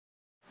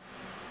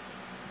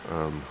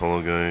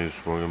Hello guys,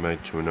 welcome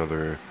back to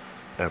another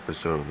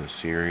episode of the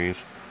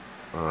series.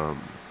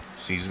 Um,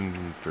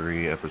 Season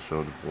 3,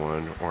 Episode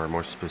 1, or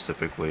more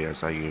specifically,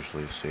 as I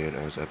usually say it,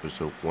 as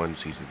Episode 1,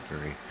 Season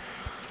 3.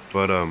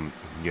 But,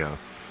 yeah.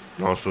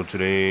 Also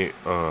today,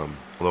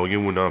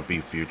 Logan will not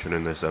be featured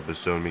in this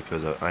episode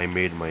because I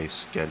made my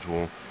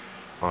schedule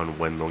on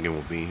when Logan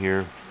will be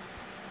here.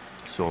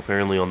 So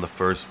apparently on the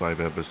first 5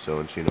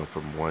 episodes,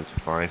 from 1 to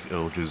 5,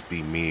 it'll just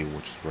be me,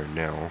 which is right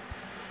now.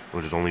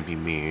 It'll just only be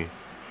me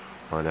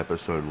on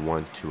episode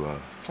 1 to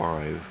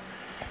 5.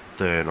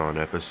 Then on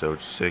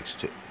episode 6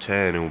 to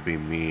 10, it will be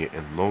me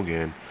and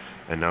Logan.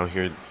 And now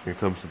here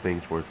comes the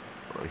things where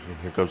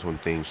here comes when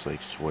things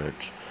like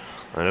switch.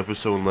 On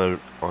episode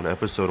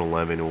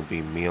 11, it will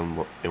be me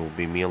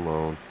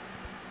alone.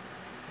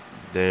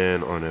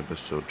 Then on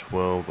episode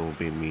 12, it will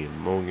be me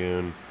and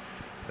Logan.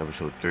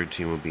 Episode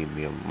 13 will be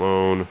me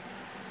alone.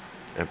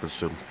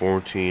 Episode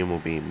 14 will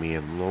be me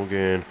and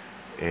Logan.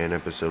 And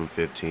episode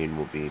 15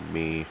 will be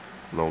me,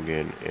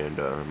 Logan, and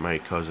my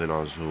cousin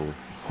Azul,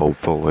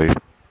 hopefully.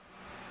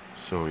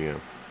 So yeah.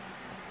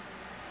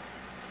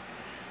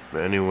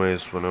 But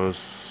anyways, I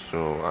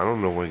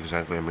don't know what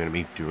exactly I'm gonna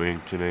be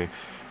doing today.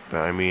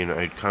 But I mean,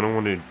 I kind of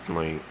want to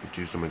like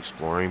do some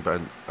exploring, but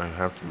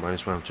might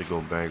as well have to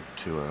go back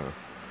to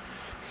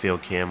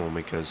Field Camel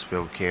because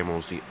Field Camel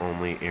is the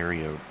only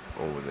area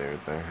over there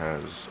that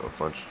has a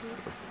bunch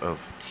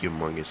of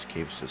humongous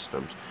cave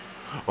systems.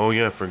 Oh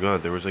yeah, I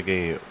forgot. There was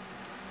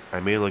I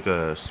made like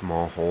a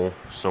small hole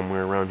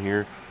somewhere around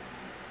here.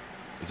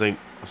 It's like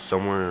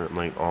somewhere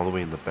like all the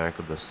way in the back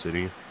of the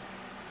city.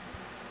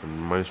 And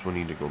might as well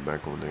need to go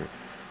back over there.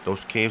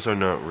 Those caves are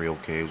not real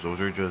caves.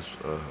 Those are just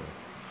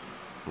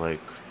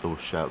like those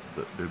shallow.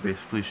 They're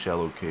basically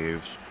shallow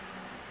caves.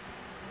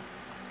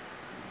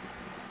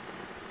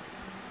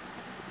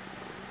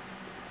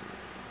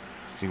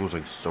 I think it was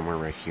like somewhere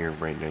right here,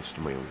 right next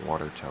to my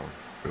water tower.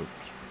 Oops.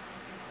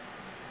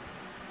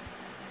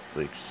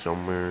 Like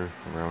somewhere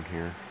around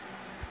here.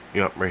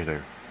 Yep, right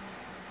there.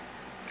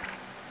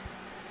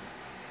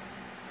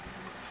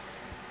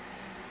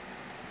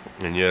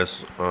 And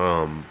yes,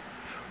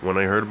 when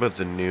I heard about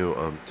the new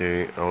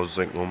update, I was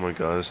like, oh my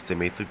gosh, they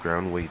made the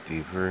ground way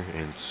deeper,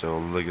 and so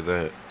look at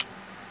that.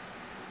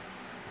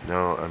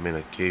 Now I'm in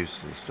a cave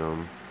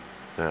system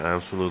that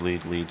absolutely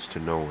leads to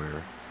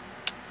nowhere.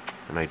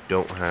 And I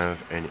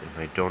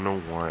don't know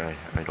why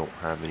I don't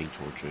have any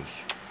torches.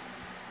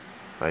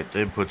 I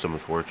did put some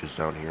torches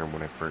down here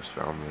when I first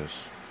found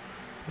this.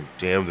 And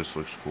damn, this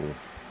looks cool.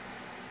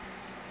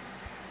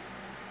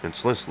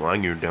 It's less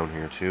laggy down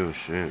here too,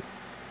 shit.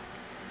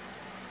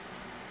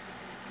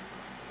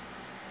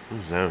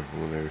 Who's that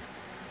over there?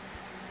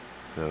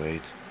 Oh,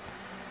 wait.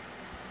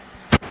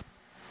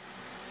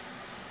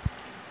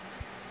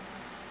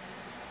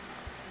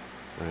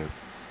 Right.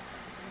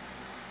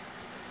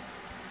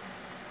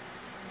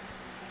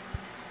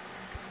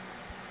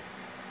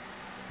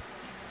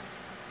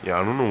 Yeah,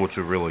 I don't know what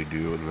to really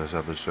do in this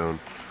episode.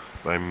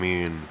 But I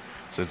mean,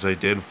 since I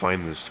did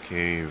find this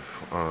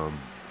cave,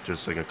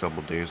 just like a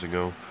couple days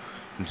ago,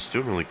 it's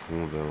still really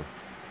cool though.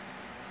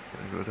 Can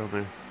I go down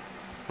there?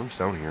 What's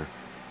down here?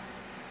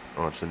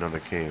 Oh, it's another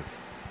cave.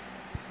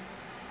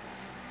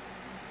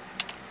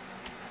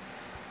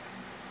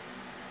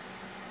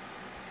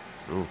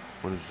 Oh,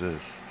 what is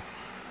this?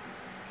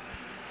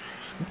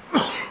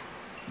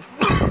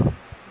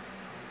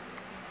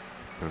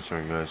 I'm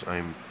sorry guys,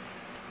 I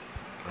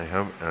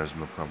have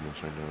asthma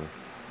problems right now.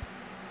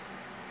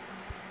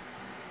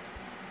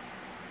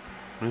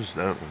 What is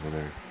that over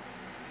there?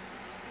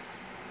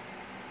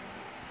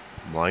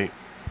 Light?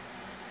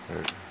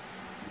 Right.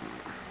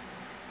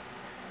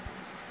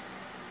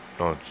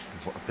 Oh, it's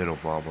a bit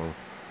of lava.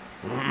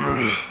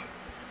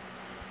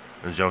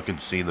 As y'all can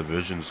see, the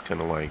vision's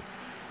kind of like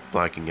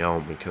blacking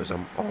out because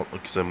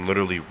I'm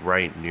literally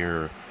right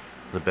near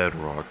the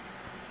bedrock.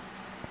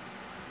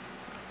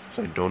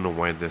 So I don't know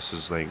why this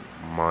is like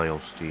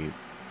miles deep,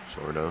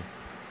 sorta.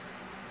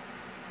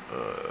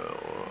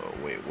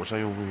 Wait, was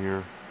I over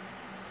here?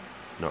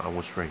 No, I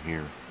was right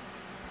here.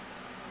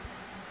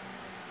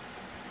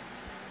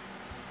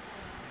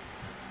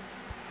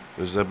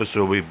 This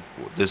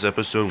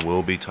episode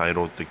will be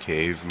titled The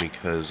Cave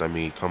because, I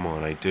mean, come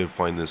on, I did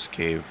find this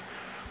cave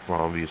for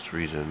obvious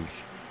reasons.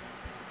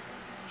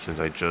 Since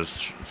I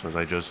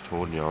just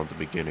told y'all at the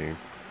beginning.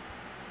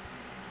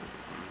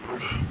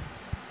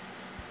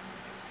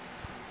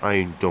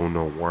 I don't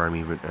know where I'm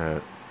even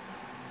at.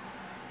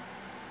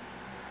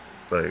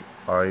 Like,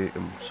 I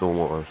am so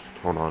lost.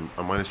 Hold on,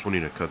 I might as well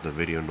need to cut the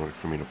video in order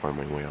for me to find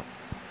my way out.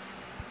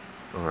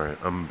 Alright,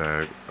 I'm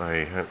back.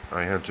 I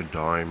had to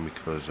die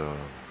because,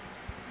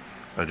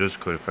 I just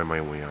couldn't find my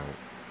way out.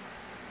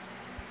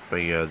 But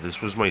yeah, this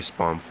was my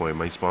spawn point.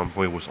 My spawn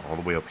point was all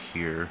the way up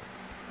here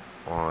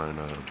on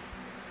the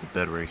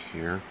bed right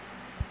here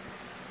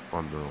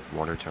on the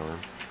water tower.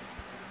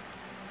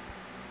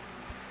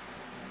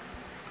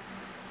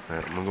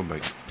 Alright, I'm gonna go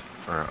back.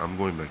 Alright, I'm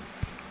going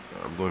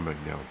back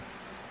now.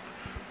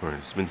 Alright,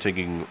 it's been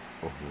taking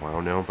a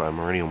while now, but I'm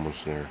already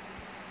almost there.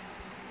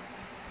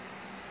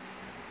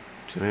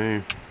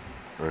 today.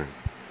 Alright.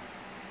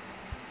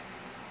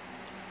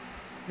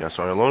 Yeah,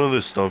 sorry, a lot of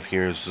this stuff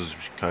here is just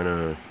kind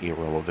of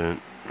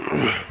irrelevant.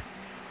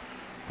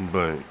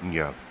 But,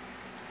 yeah.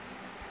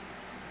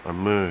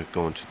 I'm gonna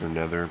go into the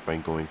nether by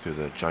going through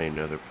the giant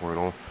nether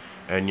portal.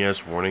 And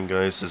yes, warning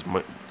guys,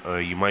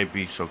 you might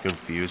be so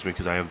confused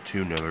because I have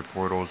two nether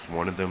portals.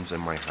 One of them's in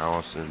my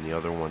house and the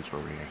other one's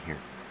over here.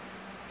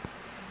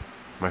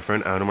 My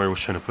friend Adamar was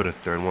trying to put a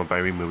third one, but I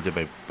removed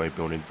it by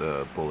building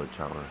the bullet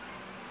tower.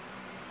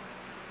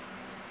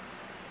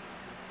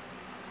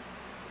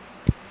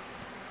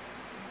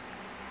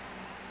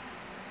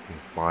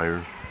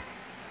 Fire.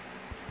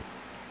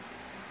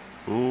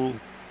 Ooh.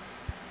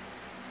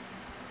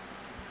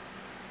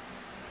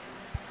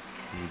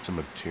 Need some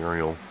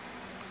material.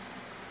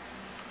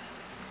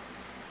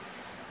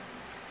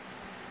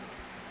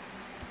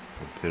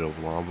 A pit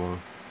of lava.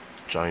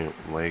 Giant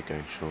lake,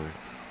 actually.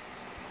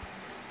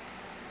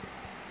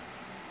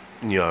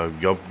 Yeah,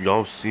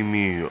 y'all see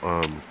me,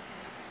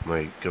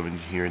 like, coming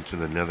here into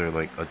the nether,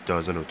 like, a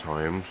dozen of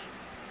times.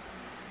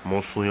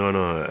 Mostly on,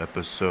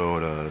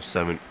 episode,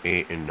 7,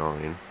 8, and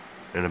 9.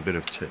 And a bit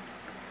of 10.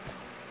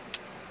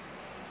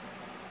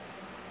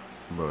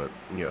 But,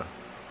 yeah.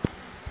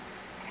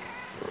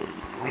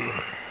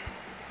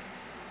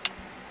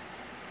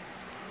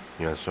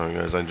 Yeah, sorry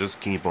guys, I just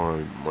keep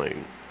on, like,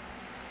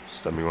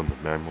 stepping on the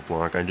magma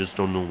block. I just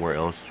don't know where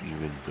else to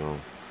even go.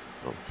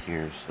 Oh,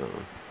 here's the...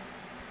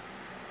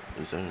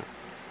 Is that it?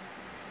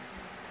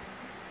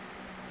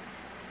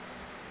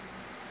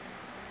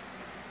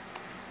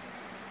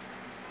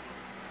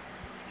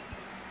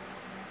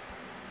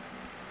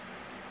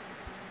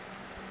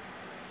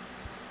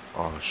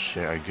 Oh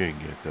shit, I didn't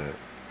get that.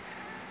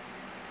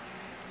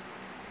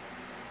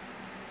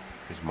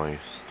 Here's my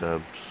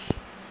steps.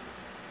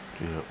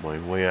 Yeah, my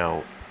way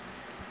out.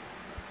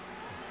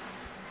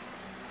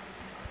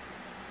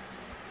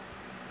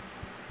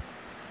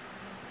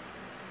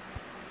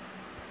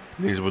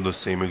 These were the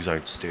same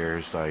exact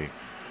stairs that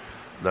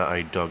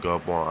I dug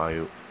up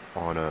while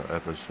on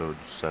episode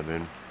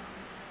 7.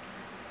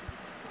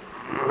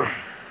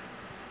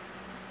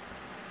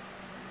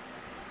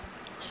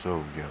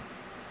 So yeah,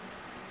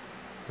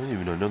 I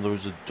didn't even know there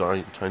was a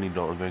tiny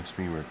dot of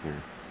XP right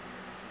there.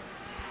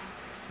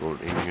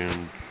 Gold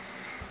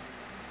ingots.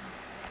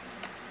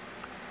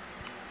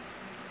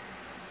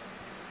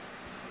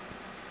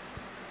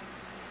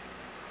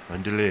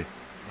 Andale.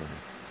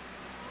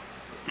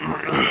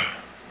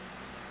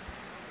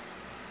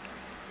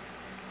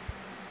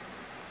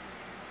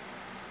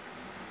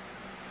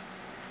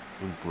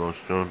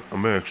 Glowstone.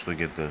 I'm gonna actually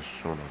get this.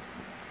 Hold on.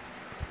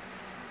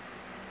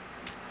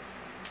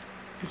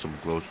 Get some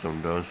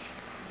glowstone dust.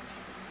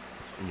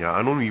 Yeah,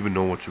 I don't even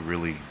know what to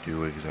really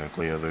do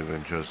exactly other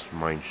than just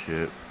mine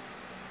shit.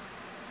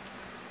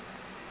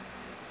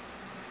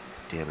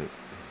 Damn it.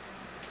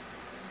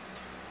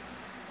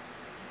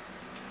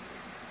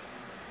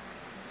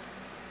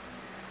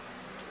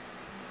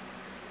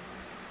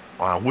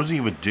 I wasn't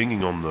even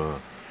digging on the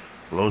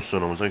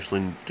glowstone. I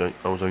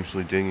was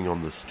actually digging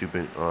on the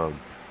stupid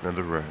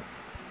nether rat.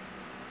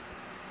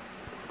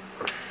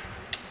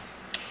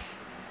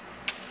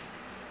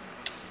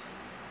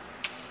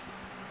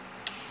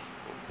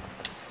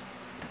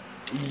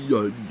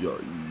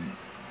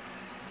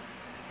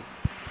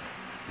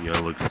 Yeah,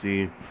 look,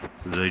 see,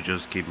 since I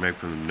just came back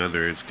from the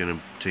nether, it's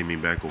gonna take me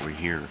back over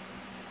here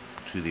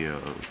to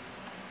the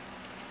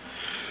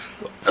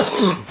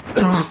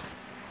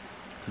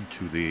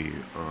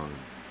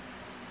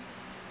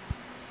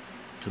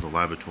to the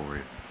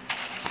laboratory.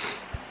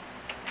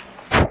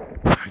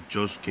 I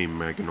just came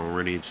back and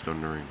already it's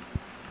thundering.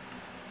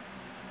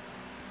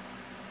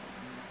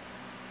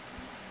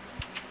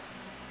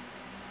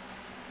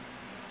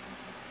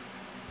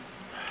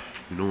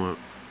 You know what?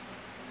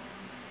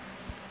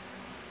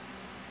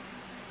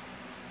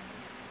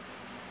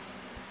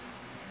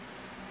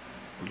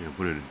 Yeah,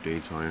 put it in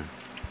daytime.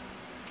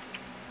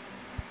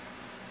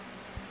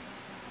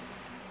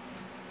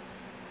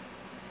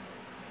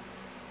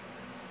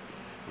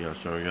 Yeah,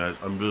 sorry guys,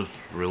 I'm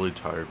just really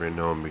tired right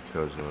now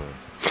because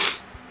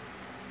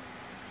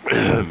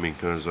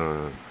because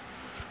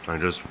I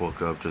just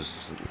woke up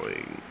just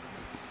like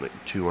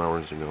 2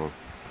 hours ago.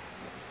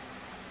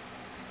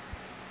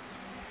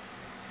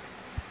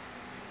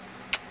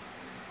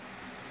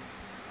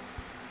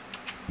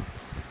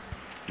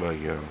 But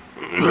yeah.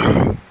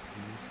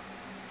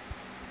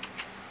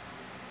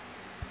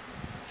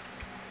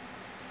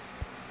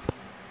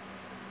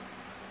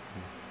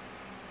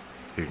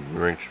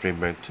 Right straight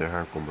back to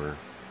Hackleberg.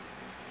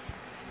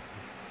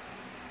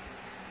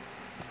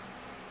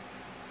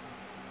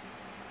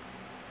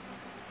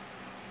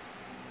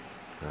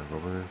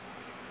 Hackleberg.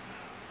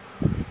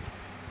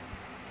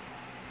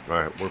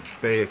 Alright, we're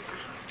back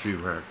to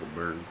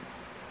Hackleberg.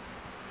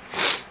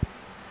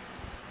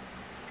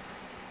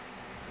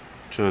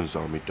 Two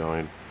zombie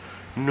died.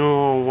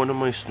 No, one of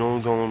my snow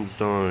golems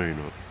died.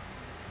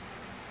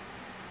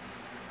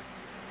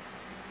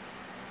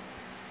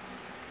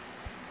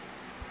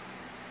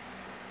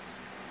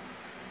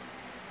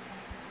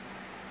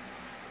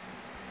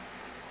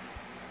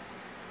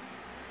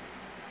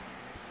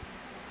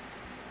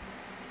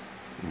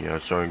 Yeah,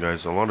 sorry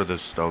guys, a lot of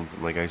this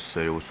stuff, like I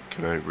said, it was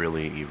kind of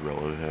really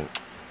irrelevant.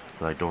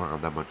 I don't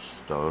have that much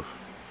stuff.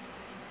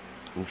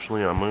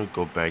 Actually, I'm gonna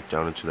go back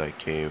down into that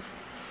cave.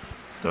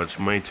 That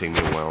might take me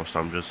a while, so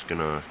I'm just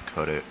gonna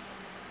cut it.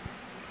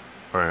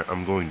 Alright,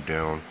 I'm going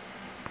down.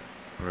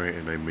 Alright,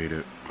 and I made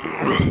it.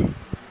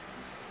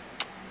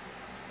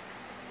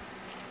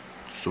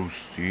 So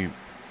steep.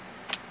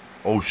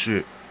 Oh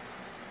shit.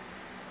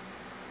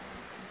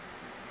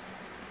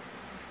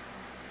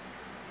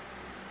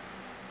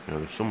 Yeah,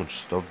 there's so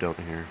much stuff down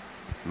here.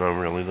 Not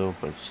really though,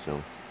 but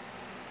still.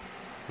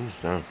 Who's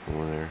that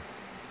over there?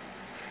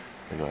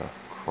 I got a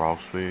crawl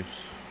space.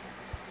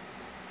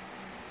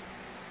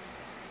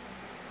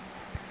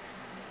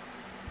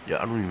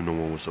 Yeah, I don't even know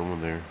what was over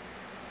there.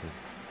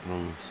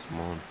 Really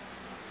small.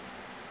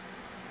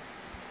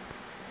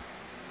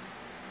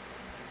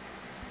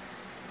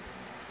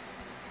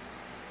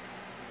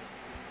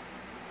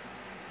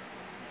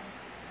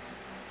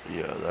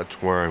 Yeah, that's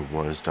where I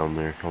was down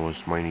there. I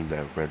was mining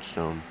that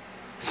redstone.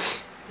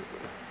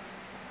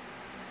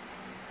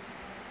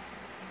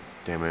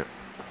 Damn it.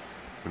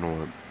 You know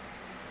what?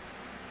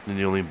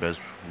 The only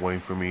best way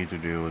for me to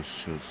do is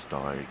just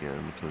die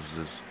again, because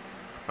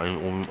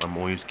I'm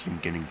always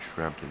keep getting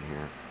trapped in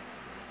here.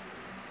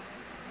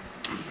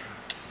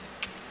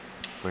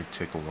 Might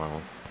take a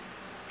while.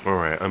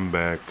 Alright, I'm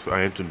back. I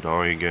had to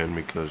die again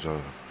because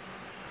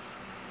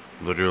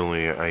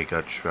literally I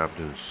got trapped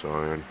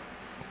inside.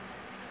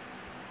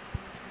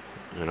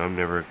 And I'm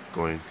never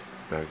going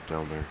back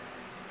down there.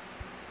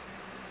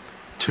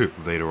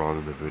 Later on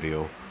in the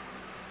video,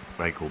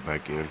 I go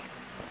back in.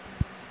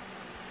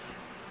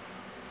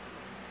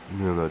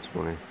 Yeah, that's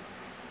funny.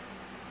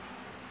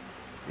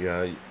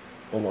 Yeah,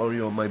 a lot of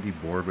y'all might be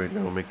bored right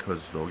now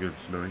because Logan's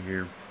not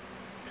here.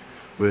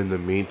 But in the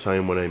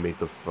meantime, when I make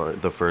the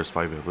first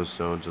 5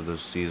 episodes of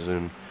this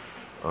season,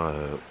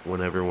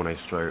 when I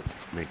start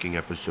making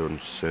episode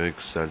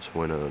 6, that's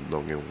when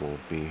Logan will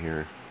be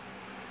here.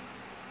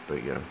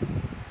 But yeah,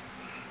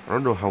 I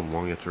don't know how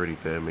long it's already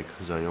been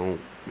because I don't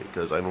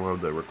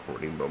have the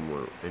recording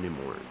button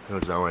anymore,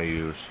 because now I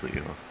use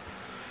the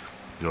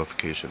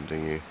notification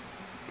thingy.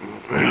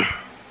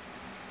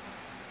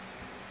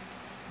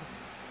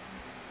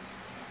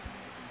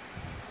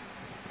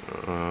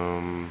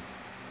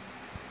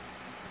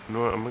 You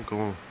know what, I'm gonna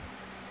go.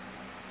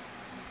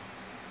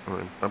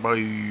 Alright, bye bye.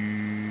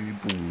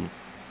 Boom.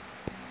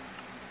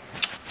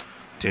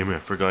 Damn it, I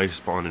forgot I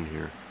spawned in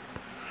here.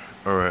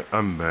 Alright,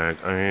 I'm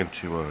back. I had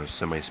to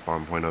set my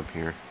spawn point up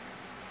here.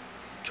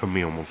 Took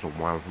me almost a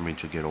while for me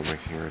to get over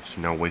here. It's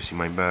now wasting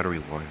my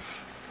battery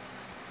life.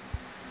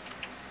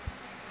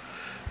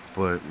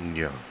 But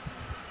yeah,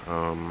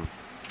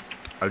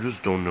 I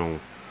just don't know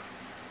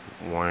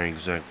why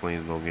exactly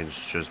Logan's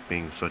just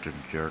being such a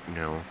jerk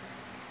now.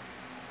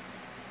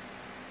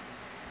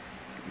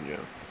 Yeah.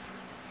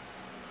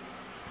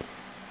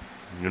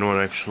 You know what,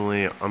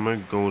 actually, I'm gonna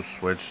go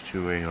switch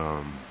to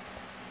a,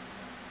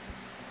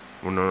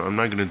 well, no, I'm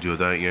not gonna do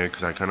that yet,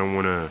 because I kind of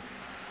want to,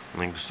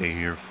 like, stay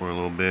here for a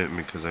little bit,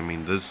 because,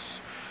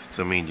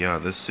 yeah,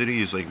 this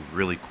city is, like,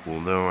 really cool,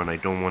 though, and I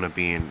don't want to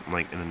be in,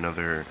 like, in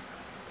another,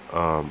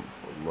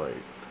 like,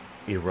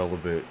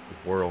 irrelevant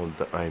world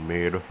that I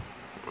made,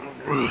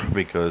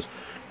 because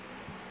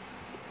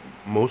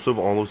most of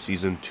all of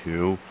Season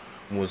 2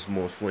 was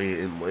mostly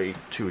in, like,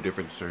 2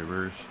 different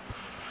servers.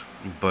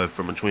 But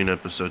from between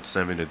episode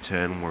 7 to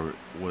 10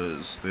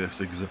 was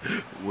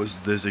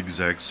this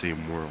exact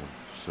same world.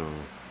 So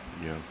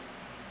yeah,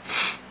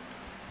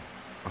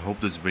 I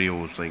hope this video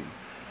was like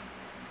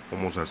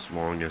almost as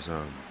long as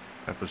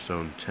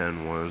episode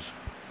 10 was,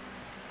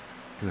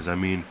 because I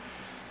mean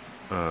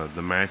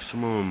the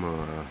maximum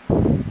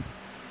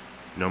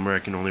number I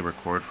can only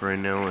record for right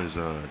now is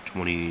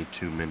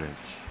 22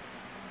 minutes.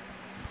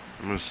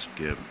 I'm gonna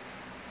skip.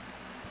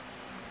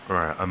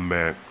 Alright, I'm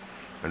back.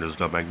 I just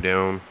got back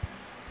down.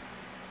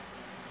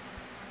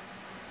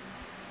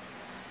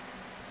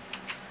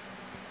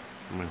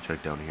 I'm gonna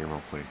check down here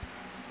real quick.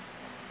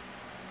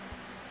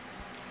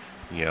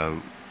 Yeah,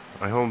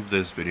 I hope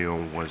this video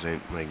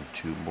wasn't like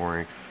too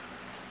boring,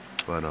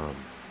 but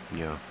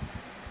yeah.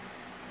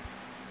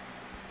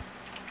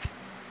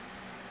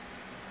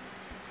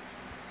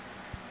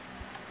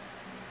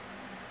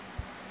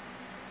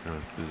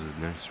 To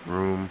the next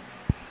room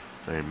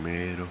that I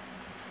made.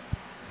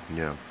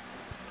 Yeah,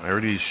 I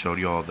already showed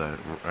y'all that.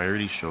 I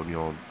already showed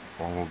y'all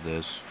all of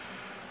this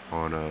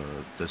on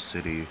the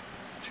city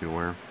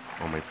tour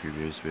on my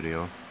previous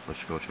video.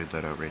 Let's go check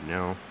that out right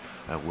now.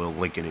 I will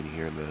link it in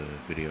here in the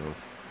video.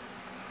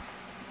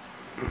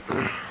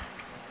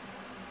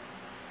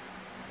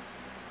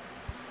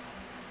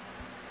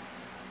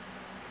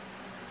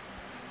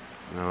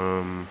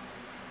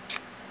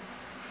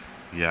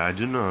 Yeah, I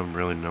do not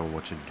really know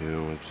what to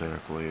do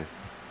exactly,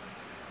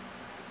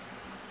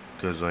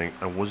 because like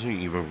I wasn't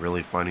even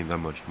really finding that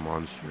much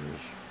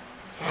monsters,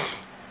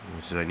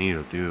 which I need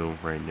to do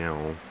right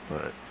now,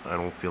 but I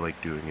don't feel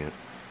like doing it,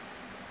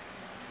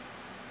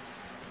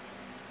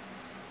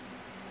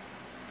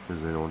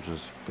 because they don't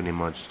just pretty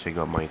much take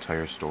up my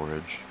entire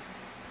storage.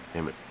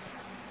 Damn it.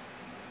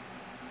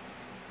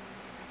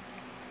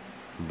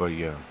 But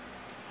yeah.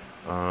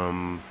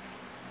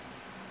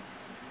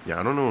 Yeah,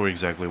 I don't know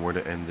exactly where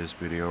to end this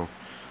video.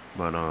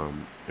 But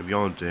if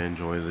y'all did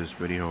enjoy this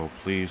video,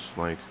 please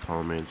like,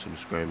 comment,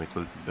 subscribe, and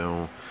click the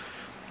bell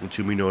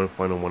to be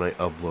notified on when I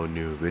upload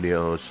new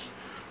videos.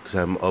 Because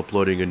I'm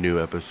uploading a new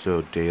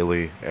episode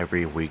daily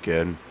every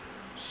weekend.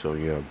 So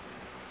yeah.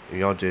 If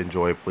y'all did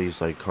enjoy,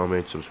 please like,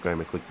 comment, subscribe,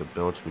 and click the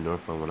bell to be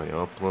notified when I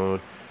upload.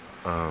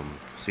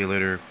 See you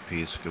later.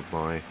 Peace.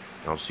 Goodbye.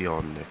 I'll see y'all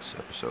in the next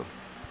episode.